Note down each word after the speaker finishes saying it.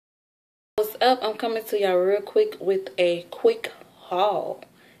up? I'm coming to y'all real quick with a quick haul.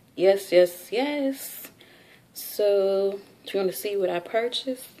 Yes. So, if you want to see what I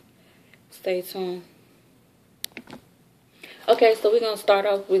purchased, stay tuned. Okay, so we're going to start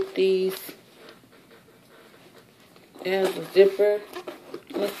off with these. It has a zipper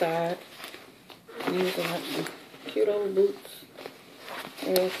on the side. And these are like some cute old boots.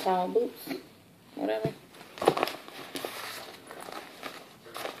 Real tall boots. Whatever.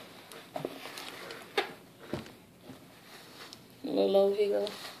 Little old heel.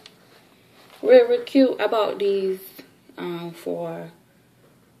 Real cute. I bought these for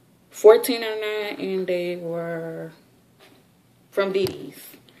 $14.99 and they were from DD's.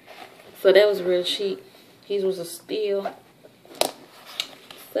 So that was real cheap. These was a steal.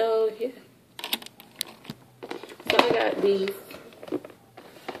 So yeah. So I got these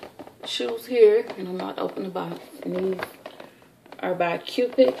shoes here and I'm about to open the box. And these are by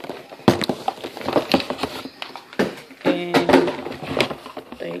Cupid. And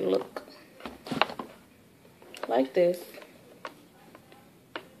they look like this.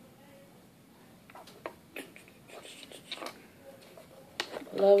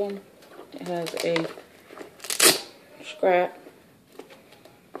 Love them. It has a strap.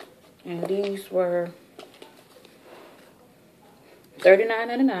 And these were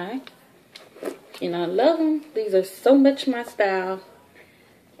 $39.99. And I love them. These are so much my style.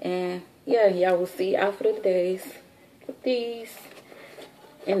 And yeah, y'all will see outfit of the days with these.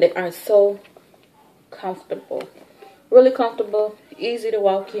 And they are so comfortable. Really comfortable. Easy to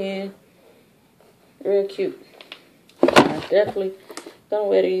walk in. Real cute. I definitely gonna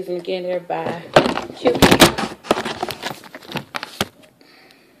wear these again. They're by Cupid.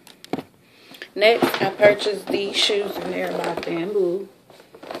 Next, I purchased these shoes and they're by Bamboo.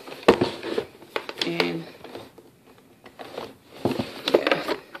 And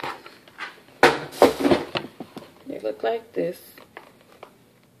yeah, they look like this.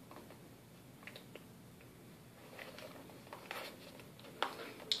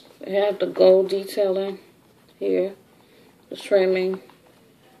 They have the gold detailing here, the trimming.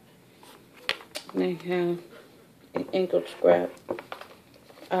 And they have an ankle strap.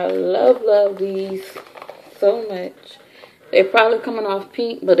 I love these so much. They're probably coming off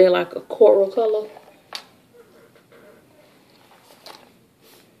pink, but they're like a coral color.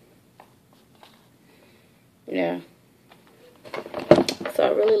 Yeah. So I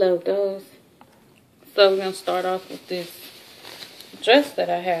really love those. So we're going to start off with this dress that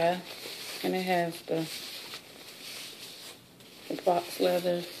I have. And it has the box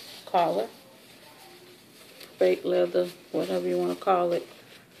leather collar. Fake leather, whatever you want to call it.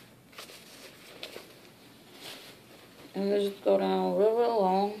 And we just go down real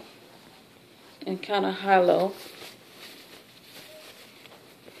long and kind of high-low.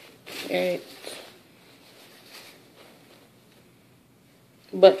 It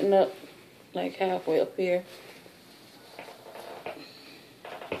button up like halfway up here.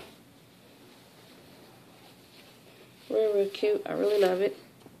 Real cute. I really love it.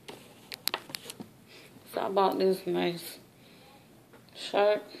 So I bought this nice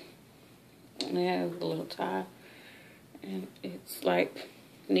shirt. And it has a little tie. And it's like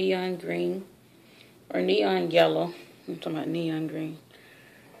neon green. Or neon yellow. I'm talking about neon green.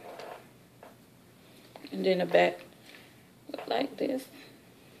 And then the back look like this.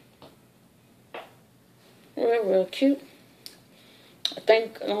 Real cute. I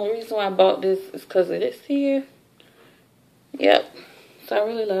think the only reason why I bought this is because of this here. Yep. So I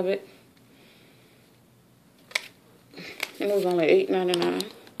really love it. And it was only $8.99.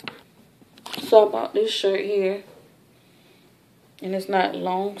 So I bought this shirt here. And it's not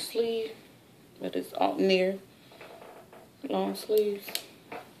long sleeve, but it's all near long sleeves.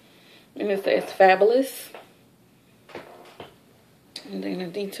 And it says Fabulous. And then the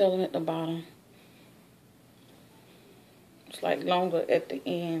detailing at the bottom. It's like longer at the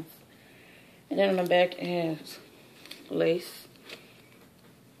ends. And then on the back it has lace.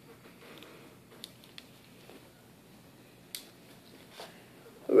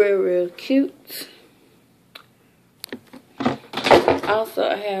 Real cute. Also,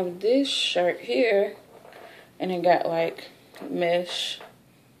 I have this shirt here, and it got like mesh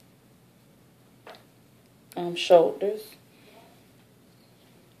shoulders.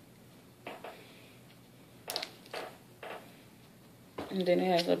 And then it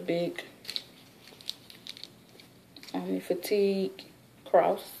has a big army fatigue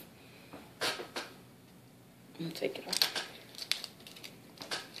cross. I'm gonna take it off.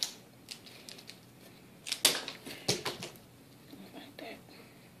 Like that.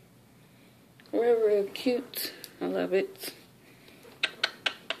 Real cute. I love it.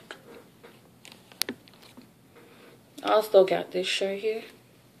 I also got this shirt here.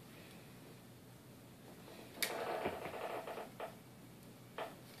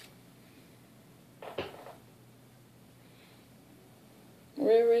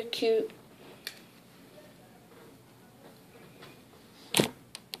 Very cute.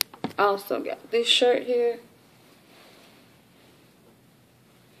 I also got this shirt here.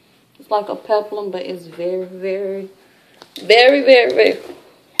 It's like a peplum, but it's very, very, very, very, very,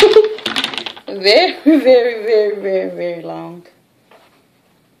 very, very, very, very, very long.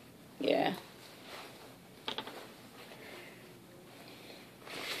 Yeah.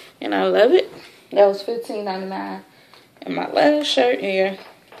 And I love it. That was $15.99. And my last shirt here.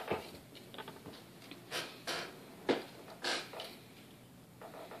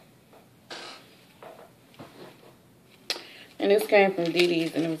 And this came from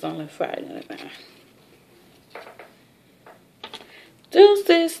DD's and it was only $5.99.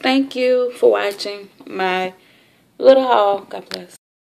 Deuces, thank you for watching my little haul. God bless.